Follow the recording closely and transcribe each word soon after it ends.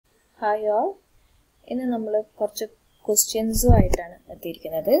Hi all. ഇന്ന് നമ്മൾ കുറച്ച് ക്വസ്റ്റ്യൻസ് ആയിട്ടാണ്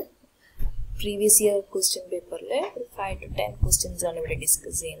എത്തിയിരിക്കുന്നത്. Previous year question പേപ്പറിലെ 5 to 10 questions ആണ് ഇവിടെ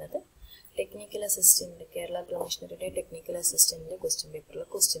ഡിസ്കസ് ചെയ്യുന്നത്. Technical assistant Kerala പ്രൊഫഷണറുടെ technical അസിസ്റ്റന്റിന്റെ question പേപ്പറിലെ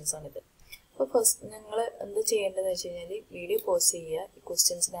questions ആണിത്. അപ്പോൾ ഫസ്റ്റ് നിങ്ങൾ എന്ത് ചെയ്യേണ്ടതെന്ന് വെച്ച് കഴിഞ്ഞാൽ വീഡിയോ പോസ് ചെയ്യുക, ഈ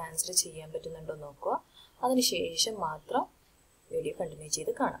ക്വസ്റ്റ്യൻസിന് ആൻസർ ചെയ്യാൻ പറ്റുന്നുണ്ടോ നോക്കുക, അതിനുശേഷം മാത്രം വീഡിയോ കണ്ടിന്യൂ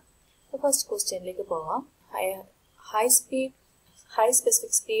ചെയ്ത് കാണാം. അപ്പോൾ ഫസ്റ്റ് ക്വസ്റ്റ്യനിലേക്ക് പോകാം. High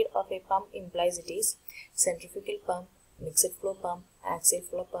specific speed of a pump implies it is centrifugal pump, mixed flow pump, axial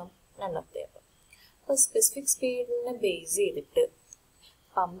flow pump, none of the above. So specific speed ne base ചെയ്തിട്ട്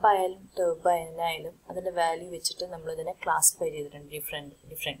പമ്പ് ആയാലും ടർബൈൻ ആയാലും അതിന്റെ value വെച്ചിട്ട് നമ്മൾ ഇതിനെ ക്ലാസിഫൈ ചെയ്തിട്ടുണ്ട്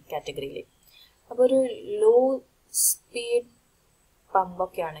ഡിഫറെന്റ് കാറ്റഗറിയിൽ. അപ്പോൾ ഒരു ലോ സ്പീഡ്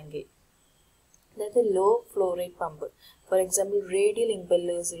പമ്പൊക്കെ ആണെങ്കിൽ, അതായത് law flow rate pump, for example radial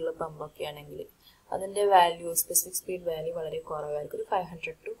ഇമ്പല്ലേഴ്സ് ഉള്ള പമ്പൊക്കെ ആണെങ്കിൽ അതിൻ്റെ വാല്യൂ സ്പെസിഫിക് സ്പീഡ് വാല്യൂ വളരെ കുറവായിരിക്കും. ഒരു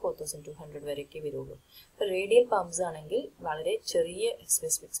 500 to 4200 വരെയൊക്കെ വരുള്ളൂ. ഇപ്പോൾ റേഡിയൽ പമ്പ്സ് ആണെങ്കിൽ വളരെ ചെറിയ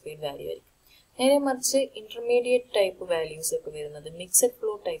സ്പെസിഫിക് സ്പീഡ് വാല്യൂ ആയിരിക്കും. നേരെ മറിച്ച് ഇന്റർമീഡിയറ്റ് ടൈപ്പ് വാല്യൂസ് ഒക്കെ വരുന്നത് mixed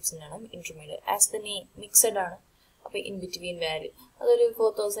flow ടൈപ്സിനാണ്. Intermediate as the name mixed ആണ്. അപ്പോൾ ഇൻ ബിറ്റ്വീൻ വാല്യൂ അതൊരു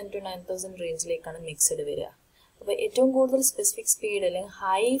 4000 to 9000 റേഞ്ചിലേക്കാണ് മിക്സഡ് വരിക. അപ്പോൾ ഏറ്റവും കൂടുതൽ സ്പെസിഫിക് സ്പീഡ് അല്ലെങ്കിൽ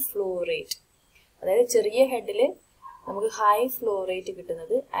ഹൈ ഫ്ലോ റേറ്റ്, അതായത് ചെറിയ ഹെഡിൽ നമുക്ക് ഹൈ ഫ്ലോ റേറ്റ്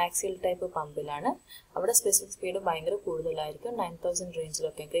കിട്ടുന്നത് ആക്സിയൽ ടൈപ്പ് പമ്പിലാണ്. അവിടെ സ്പെസിഫിക് സ്പീഡ് ഭയങ്കര കൂടുതലായിരിക്കും. 9000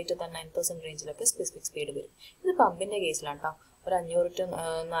 റേഞ്ചിലൊക്കെ, ഗ്രേറ്റർ ദാൻ 9000 റേഞ്ചിലൊക്കെ സ്പെസിഫിക് സ്പീഡ് വരും. ഇത് പമ്പിന്റെ കേസിലാണ് കേട്ടോ. ഒരു 500 to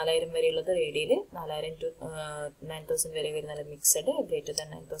 4000 വരെയുള്ളത് റേഡിയൽ, 4000 to 9000 വരെ വരുന്നത് മിക്സഡ്, ഗ്രേറ്റർ ദാൻ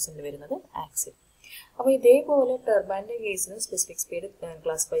 9000 വരുന്നത് ആക്സിയൽ. അപ്പോൾ ഇതേപോലെ ടർബൈൻ്റെ കേസിലും സ്പെസിഫിക് സ്പീഡ്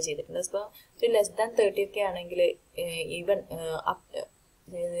ക്ലാസിഫൈ ചെയ്തിട്ടുണ്ട്. അപ്പോൾ ഒരു ലെസ് ദാൻ 30 ഒക്കെ ആണെങ്കിൽ even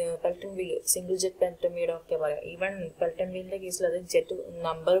Pelton wheel, single jet Pelton wheel ഒക്കെ പറയാം. ഈവൻ പെൽട്ടൺ വീലിന്റെ കേസിൽ അത് ജെറ്റ്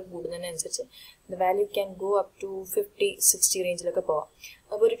നമ്പർ കൂടുന്നതിനനുസരിച്ച് the value can go up to 50-60 റേഞ്ചിലൊക്കെ പോവാം.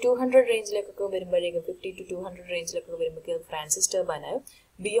 അപ്പോൾ ഒരു 200 റേഞ്ചിലേക്കൊക്കെ വരുമ്പോഴേക്കും, 50 to 200 റേഞ്ചിലൊക്കെ വരുമ്പോഴേക്കും ഫ്രാൻസിസ് ടർബൈനായും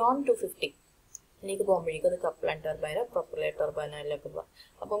ബിയോണ്ട് 250 ലേക്ക് പോകുമ്പോഴേക്കും അത് കപ്ലാൻ ടർബൈനോ പ്രൊപ്പല്ലർ ടർബൈനോയിലൊക്കെ പോവാം.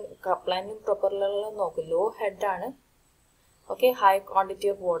 അപ്പം കപ്ലാനും പ്രൊപ്പല്ലറിലും നോക്കും, law ഹെഡാണ്, okay, high quantity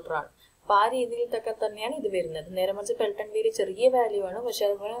of water ആണ്. അപ്പോൾ ആ രീതിയിലൊക്കെ തന്നെയാണ് ഇത് വരുന്നത്. നേരെ മറിച്ച് പെൽട്ടൺ വീല് ചെറിയ വാല്യൂ ആണ്, പക്ഷെ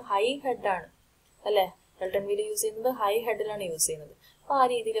അതുപോലെ ഹൈ ഹെഡാണ് അല്ലേ. പെൽട്ടൺ വീല് യൂസ് ചെയ്യുന്നത് ഹൈ ഹെഡിലാണ് യൂസ് ചെയ്യുന്നത്. അപ്പോൾ ആ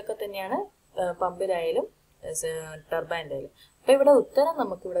രീതിയിലൊക്കെ തന്നെയാണ് പമ്പിലായാലും ടർബൈനിലായാലും. അപ്പോൾ ഇവിടെ ഉത്തരം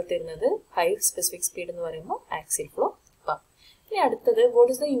നമുക്കിവിടെ തരുന്നത് ഹൈ സ്പെസിഫിക് സ്പീഡ് എന്ന് പറയുമ്പോൾ ആക്സിയൽ ഫ്ലോ പമ്പ്. ഇനി അടുത്തത്,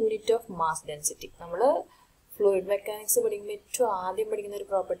 what is the unit of mass density. നമ്മൾ ഫ്ലൂയിഡ് മെക്കാനിക്സ് പഠിക്കുമ്പോൾ ഏറ്റവും ആദ്യം പഠിക്കുന്ന ഒരു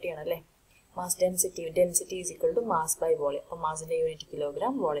പ്രോപ്പർട്ടിയാണ് അല്ലേ, mass density. Density is equal to mass by volume. അപ്പോൾ മാസിന്റെ unit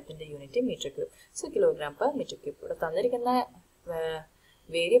kilogram, വോളിയത്തിന്റെ unit metre cube. So kilogram per metre cube. ഇവിടെ തന്നിരിക്കുന്ന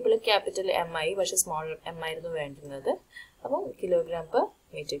വേരിയബിൾ ക്യാപിറ്റൽ എം ആയി, പക്ഷെ സ്മോൾ എം ആയിരുന്നു വേണ്ടിരുന്നത്. അപ്പം കിലോഗ്രാം പെർ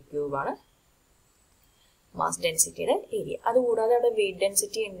മീറ്റർ ക്യൂബ് ആണ് മാസ് ഡെൻസിറ്റിയുടെ ഏരിയ. അതുകൂടാതെ അവിടെ വെയിറ്റ്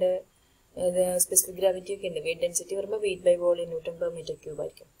ഡെൻസിറ്റി ഉണ്ട്, സ്പെസിഫിക് ഗ്രാവിറ്റി ഒക്കെ ഉണ്ട്. വെയിറ്റ് ഡെൻസിറ്റി പറയുമ്പോൾ wait by volume newton per metre cube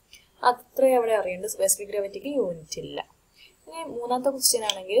ആയിരിക്കും. അത്രയും അവിടെ അറിയേണ്ടത്. സ്പെസിഫിക് ഗ്രാവിറ്റിക്ക് യൂണിറ്റ് ഇല്ല. ഇനി മൂന്നാമത്തെ ക്വസ്റ്റ്യൻ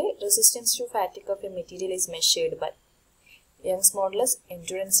ആണെങ്കിൽ, resistance to ഫാറ്റിക് of A material is measured by Young's modulus,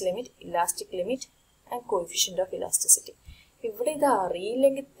 endurance limit, elastic limit and coefficient of elasticity. ഇവിടെ ഇത്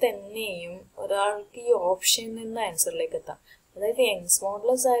അറിയില്ലെങ്കിൽ തന്നെയും ഒരാൾക്ക് ഈ ഓപ്ഷനിൽ നിന്ന് ആൻസറിലേക്ക് എത്താം. അതായത് യങ്സ്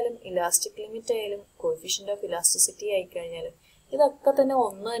മോഡുലസ് ആയാലും ഇലാസ്റ്റിക് ലിമിറ്റ് ആയാലും കോഎഫിഷ്യന്റ് ഓഫ് ഇലാസ്റ്റിസിറ്റി ആയിക്കഴിഞ്ഞാലും ഇതൊക്കെ തന്നെ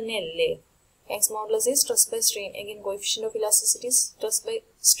ഒന്ന് തന്നെയല്ലേ. Young's modulus is stress by strain, again coefficient of elasticity stress by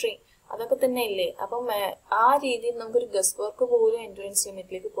strain, അതൊക്കെ തന്നെ ഇല്ലേ. അപ്പം ആ രീതിയിൽ നമുക്കൊരു ഗസ് വർക്ക് പോലും എൻഡ്യൂറൻസ്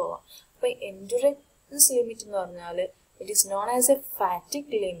ലിമിറ്റിലേക്ക് പോവാം. അപ്പൊ എൻഡ്യൂറൻസ് ലിമിറ്റ് എന്ന് പറഞ്ഞാൽ it is known as A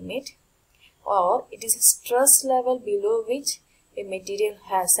ഫാറ്റിക് limit or it is A stress level below which A material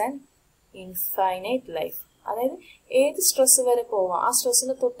has an infinite life. അതായത് ഏത് സ്ട്രെസ് വരെ പോവാം, ആ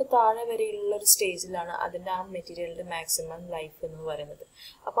സ്ട്രെസ്സിന് തൊട്ട് താഴെ വരെയുള്ള ഒരു സ്റ്റേജിലാണ് അതിന്റെ ആ മെറ്റീരിയലിന്റെ മാക്സിമം ലൈഫ് എന്ന് പറയുന്നത്.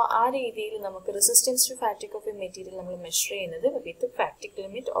 അപ്പോൾ ആ രീതിയിൽ നമുക്ക് resistance to ഫാറ്റിക് of A material നമ്മൾ മെഷർ ചെയ്യുന്നത് വിത്ത് ഫാറ്റിക്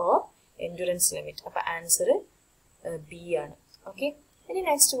ലിമിറ്റ് ഓർ എൻഡ്യൂറൻസ് ലിമിറ്റ്. അപ്പൊ ആൻസർ ബി ആണ്. ഓക്കെ. ഇനി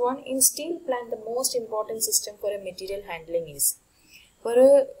next one, in steel plant the most important system for A material handling is. ഒരു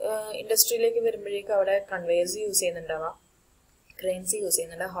ഇൻഡസ്ട്രിയിലേക്ക് വരുമ്പോഴേക്കും അവിടെ കൺവേയേഴ്സ് യൂസ് ചെയ്യുന്നുണ്ടാവാം, ക്രെയിൻസ് യൂസ്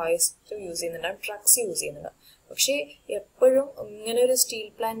ചെയ്യുന്നുണ്ടാവും, hoist use ചെയ്യുന്നുണ്ടാവും, ട്രക്സ് യൂസ് ചെയ്യുന്നുണ്ടാവും. പക്ഷെ എപ്പോഴും ഇങ്ങനെ ഒരു സ്റ്റീൽ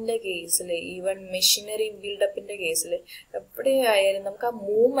പ്ലാന്റിന്റെ കേസിൽ, ഈവൻ മെഷീനറി ബിൽഡപ്പിന്റെ കേസിൽ എവിടെയായാലും നമുക്ക് ആ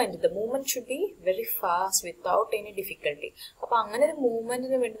movement should be very fast without any difficulty. അപ്പൊ അങ്ങനെ ഒരു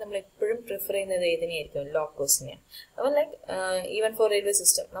മൂവ്മെന്റിന് വേണ്ടി നമ്മൾ എപ്പോഴും പ്രിഫർ ചെയ്യുന്നത് ഏതിനെയായിരിക്കും? ലോക്കോസിനെയാണ്. അപ്പോൾ like even for railway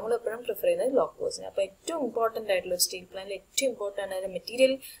system നമ്മൾ എപ്പോഴും പ്രിഫർ ചെയ്യുന്നത് ലോക്കോസിനെ. അപ്പൊ ഏറ്റവും ഇമ്പോർട്ടന്റ് ആയിട്ടുള്ള സ്റ്റീൽ പ്ലാന്റിൽ ഏറ്റവും ഇമ്പോർട്ടന്റ് ആയ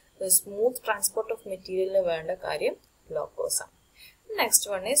മെറ്റീരിയൽ, സ്മൂത്ത് ട്രാൻസ്പോർട്ട് ഓഫ് മെറ്റീരിയലിന് വേണ്ട കാര്യം ലോക്കോസ് ആണ്. Next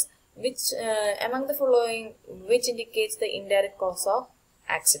one is, which among the following which indicates the indirect cause of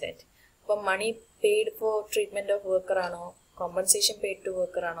accident? For money paid for treatment of worker ആണോ, compensation paid to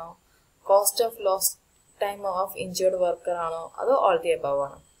worker ആണോ, cost of lost time of injured worker ആണോ അതോ all the above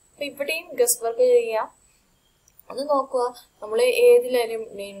ആണോ? അപ്പൊ ഇവിടെയും guess work ചെയ്യാം. അത് നോക്കുക, നമ്മൾ ഏതിലായാലും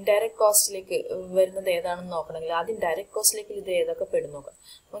ഇൻഡയറക്റ്റ് കോസ്റ്റിലേക്ക് വരുന്നത് ഏതാണെന്ന് നോക്കണമെങ്കിൽ ആദ്യം ഡയറക്റ്റ് കോസ്റ്റിലേക്ക് ഇത് ഏതൊക്കെ പെടും നോക്കാം.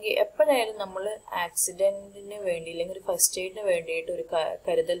 നമുക്ക് എപ്പോഴായാലും നമ്മൾ ആക്സിഡന്റിന് വേണ്ടി അല്ലെങ്കിൽ ഒരു ഫസ്റ്റ് എയ്ഡിന് വേണ്ടിയിട്ട് ഒരു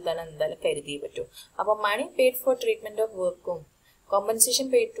കരുതൽ തന്നെ എന്തായാലും കരുതിയേ പറ്റൂ. അപ്പൊ മണി പെയ്ഡ് ഫോർ ട്രീറ്റ്മെന്റ് ഓഫ് വർക്കും കോമ്പൻസേഷൻ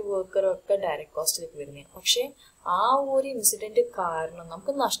പെയ്ഡ് ടു വർക്കറും ഒക്കെ ഡയറക്റ്റ് കോസ്റ്റിലേക്ക് വരുന്നത്. പക്ഷെ ആ ഒരു ഇൻസിഡന്റ് കാരണം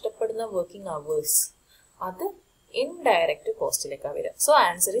നമുക്ക് നഷ്ടപ്പെടുന്ന വർക്കിംഗ് അവേഴ്സ് അത് ഇൻഡയറക്റ്റ് കോസ്റ്റിലേക്കാണ് വരിക. So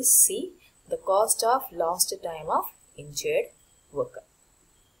answer is C, the cost of lost time of injured worker.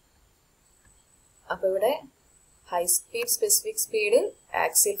 അപ്പോൾ ഇവിടെ high speed specific speed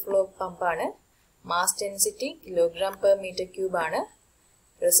axle flow pump ആണ്, mass density kilogram per metre cube ആണ്,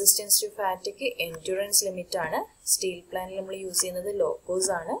 റെസിസ്റ്റൻസ് ടു ഫാറ്റിക് എൻഡ്യൂറൻസ് ലിമിറ്റ് ആണ്, steel പ്ലാന്റിൽ നമ്മൾ use ചെയ്യുന്നത്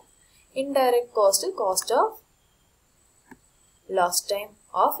ലോക്കോസ് ആണ്, indirect cost of lost time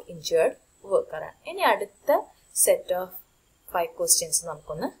of injured worker ആണ്. ഇനി അടുത്ത സെറ്റ് ഓഫ് 5 ക്വസ്റ്റ്യൻസ്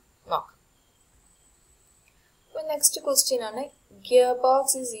നമുക്കൊന്ന് നോക്കാം. നെക്സ്റ്റ് ക്വസ്റ്റ്യൻ ആണ് gear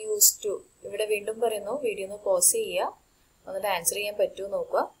box is use to. ഇവിടെ വീണ്ടും പറയുന്നു, വീഡിയോ ഒന്ന് പോസ് ചെയ്യുക, എന്നിട്ട് ആൻസർ ചെയ്യാൻ പറ്റുമോ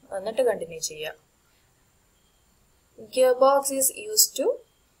നോക്കുക, എന്നിട്ട് കണ്ടിന്യൂ ചെയ്യുക. Gear box is use to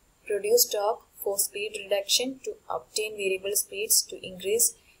produce torque for speed reduction to obtain variable speeds to increase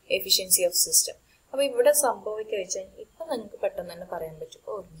efficiency of system. അപ്പൊ ഇവിടെ സംഭവിക്കുക വെച്ചാൽ ഇപ്പൊ നിങ്ങൾക്ക് പെട്ടെന്ന് തന്നെ പറയാൻ പറ്റും,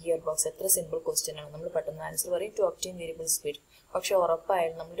 ഓ ഗിയർ ബോക്സ് എത്ര സിമ്പിൾ ക്വസ്റ്റ്യൻ ആണ്, നമ്മൾ പെട്ടെന്ന് ആൻസർ പറയും ടു ഒബ്റ്റെയിൻ വേരിയബിൾ സ്പീഡ്. പക്ഷെ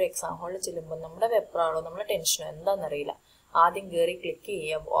ഉറപ്പായാലും നമ്മുടെ എക്സാം ഹാളിൽ ചെല്ലുമ്പോൾ നമ്മുടെ വെപ്രാളോ നമ്മുടെ ടെൻഷനോ എന്താണെന്നറിയില്ല, ആദ്യം കയറി ക്ലിക്ക്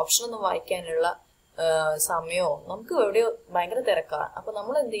ചെയ്യുക, ഓപ്ഷൻ ഒന്നും വായിക്കാനുള്ള സമയമോ നമുക്ക് എവിടെയോ ഭയങ്കര തിരക്കാണ്. അപ്പൊ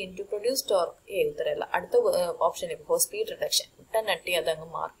നമ്മൾ എന്ത് ചെയ്യും, ടു പ്രൊഡ്യൂസ് ടോർക്ക് ഉത്തരമല്ല, അടുത്ത ഓപ്ഷനിലേക്ക് ഫോർ സ്പീഡ് റിഡക്ഷൻ നട്ടി അതങ്ങ്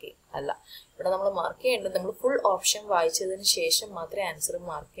മാർക്ക് ചെയ്യും. അല്ല, ഇവിടെ നമ്മൾ മാർക്ക് ചെയ്യേണ്ടത് നമ്മൾ ഫുൾ ഓപ്ഷൻ വായിച്ചതിന് ശേഷം മാത്രമേ ആൻസർ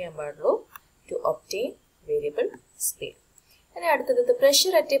മാർക്ക് ചെയ്യാൻ പാടുള്ളൂ, to obtain variable speed. And അടുത്തത് the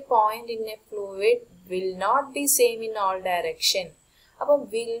pressure at a point in a fluid will not be same in all direction. അപ്പോൾ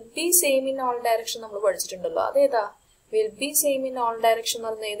will be same in all direction നമ്മൾ പഠിച്ചിട്ടുണ്ടല്ലോ, അതേതാ will be same in all direction എന്ന്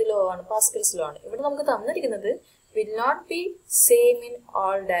പറയുന്നത് ഏത് law ആണ്, Pascal's law ആണ്. ഇവിടെ നമുക്ക് തന്നിരിക്കുന്നത് will not be same in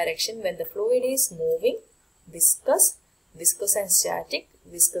all direction when the fluid is moving, viscous and static,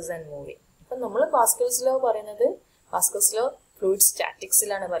 viscous and moving. അപ്പം നമ്മൾ പാസ്കൽസ് ലോ പറയുന്നത്, പാസ്കൽസ് ലോ ഫ്ലൂയിഡ്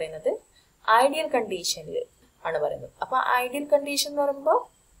സ്റ്റാറ്റിക്സിലാണ് പറയുന്നത്, ഐഡിയൽ കണ്ടീഷനിൽ ആണ് പറയുന്നത്. അപ്പൊ ഐഡിയൽ കണ്ടീഷൻ എന്ന് പറയുമ്പോൾ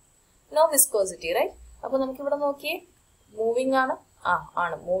നോ വിസ്കോസിറ്റി, റൈറ്റ്? അപ്പൊ നമുക്ക് ഇവിടെ നോക്കിയേ, മൂവിങ് ആണ്,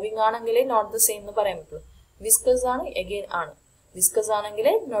 ആണ് മൂവിങ് ആണെങ്കിലേ നോട്ട് ദ സെയിം എന്ന് പറയാൻ പറ്റുള്ളൂ. വിസ്കസ് ആണ്, എഗെയിൻ ആണ്, വിസ്കസ്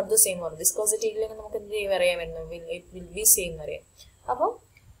ആണെങ്കിലേ നോട്ട് ദ സെയിം ആണ്. വിസ്കോസിറ്റി ഇല്ലെങ്കിൽ നമുക്ക് എന്ത് ചെയ്യും അറിയാൻ വരുന്നു, ഇറ്റ് വിൽ ബി സെയിം എന്ന് അറിയാം. അപ്പം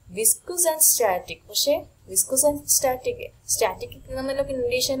വിസ്കസ് ആൻഡ് സ്റ്റാറ്റിക്, പക്ഷേ വിസ്കസ് ആൻഡ് സ്റ്റാറ്റിക് എന്നുള്ള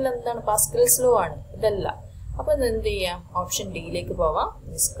കണ്ടീഷനിൽ എന്താണ്, പാസ്കൽസ് ലോ ആണ്, ഇതല്ല. അപ്പൊ ഇത് എന്ത് ചെയ്യാം, ഓപ്ഷൻ ഡിയിലേക്ക് പോവാം,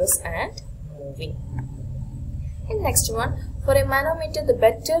 viscous and moving. And next one, for a manometer the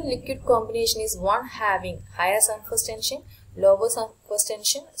better liquid combination is one having higher surface tension, lower surface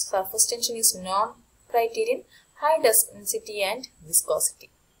tension is non-criterion, high density and viscosity.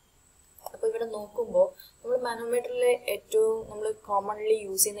 അപ്പോൾ ഇവിടെ നോക്കുമ്പോൾ നമ്മൾ മാനോമീറ്ററിലെ ഏറ്റവും നമ്മൾ കോമൺലി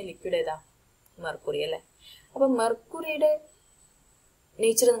യൂസ് ചെയ്യുന്ന liquid ഏതാ, mercury അല്ലേ? അപ്പൊ മെർക്കുറിയുടെ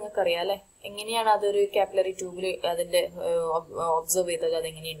നേച്ചർ നിങ്ങൾക്ക് അറിയാം അല്ലെ, എങ്ങനെയാണ് അതൊരു കാപ്പിലറി ട്യൂബിൽ അതിന്റെ ഒബ്സർവ് ചെയ്തത്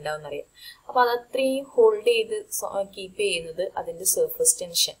അതെങ്ങനെ ഉണ്ടാവും അറിയാം. അപ്പൊ അത് അത്രയും ഹോൾഡ് ചെയ്ത് കീപ്പ് ചെയ്യുന്നത് അതിന്റെ സർഫസ്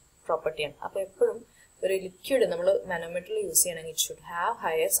ടെൻഷൻ പ്രോപ്പർട്ടിയാണ്. അപ്പൊ എപ്പോഴും ഒരു ലിക്വിഡ് നമ്മൾ മാനോമീറ്ററിൽ യൂസ് ചെയ്യണമെങ്കിൽ it should have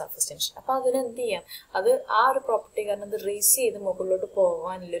higher surface tension. അപ്പൊ അതിന് എന്ത് ചെയ്യാം, അത് ആ ഒരു പ്രോപ്പർട്ടി കാരണം അത് റേസ് ചെയ്ത് മുകളിലോട്ട്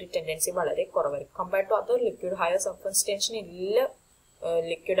പോകാനുള്ള ഒരു ടെൻഡൻസി വളരെ കുറവായിരിക്കും compared to other liquid. Higher surface tension ഇല്ല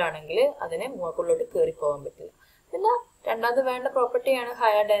ലിക്വിഡ് ആണെങ്കിൽ അതിനെ മുകളിലോട്ട് കയറി പോകാൻ പറ്റില്ല. പിന്നെ രണ്ടാമത് വേണ്ട പ്രോപ്പർട്ടിയാണ്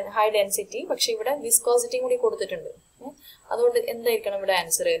ഹൈ ഡെൻസിറ്റി, പക്ഷെ ഇവിടെ വിസ്കോസിറ്റിയും കൂടി കൊടുത്തിട്ടുണ്ട്. അതുകൊണ്ട് എന്തായിരിക്കണം ഇവിടെ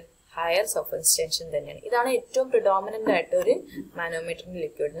ആൻസർ, ഹയർ സർഫസ് ടെൻഷൻ തന്നെയാണ്. ഇതാണ് ഏറ്റവും പ്രിഡോമിനന്റ് ആയിട്ട് ഒരു മാനോമീറ്ററിന്റെ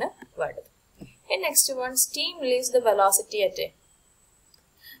ലിക്വിഡിന് വേണ്ടത്. Next one, steam leaves the velocity at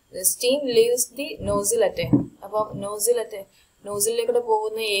steam leaves the nozzle at. അപ്പം നോസിലേക്ക്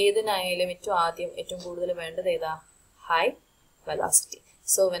പോകുന്ന ഏതിനായാലും ഏറ്റവും കൂടുതൽ വേണ്ടത് ഏതാ, high velocity.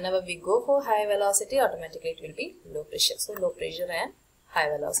 So whenever we go for high velocity, automatically it will be low pressure. So low pressure and high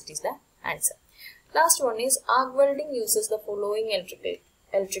velocity is the answer. Last one is arc welding uses the following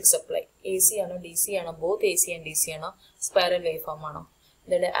electric supply. AC ആണോ DC ആണോ, both AC and DC ആണോ, spiral waveform ആണോ?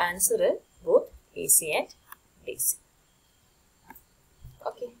 ഇതിന്റെ answer both AC and DC.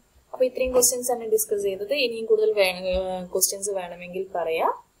 Okay. അപ്പോൾ ഇത്രയും questions ആണ് discuss ചെയ്തത്. ഇനിയും കൂടുതൽ ക്വസ്റ്റ്യൻസ് വേണമെങ്കിൽ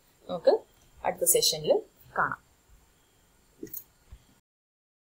പറയാം, നമുക്ക് അടുത്ത സെഷനിൽ കാണാം.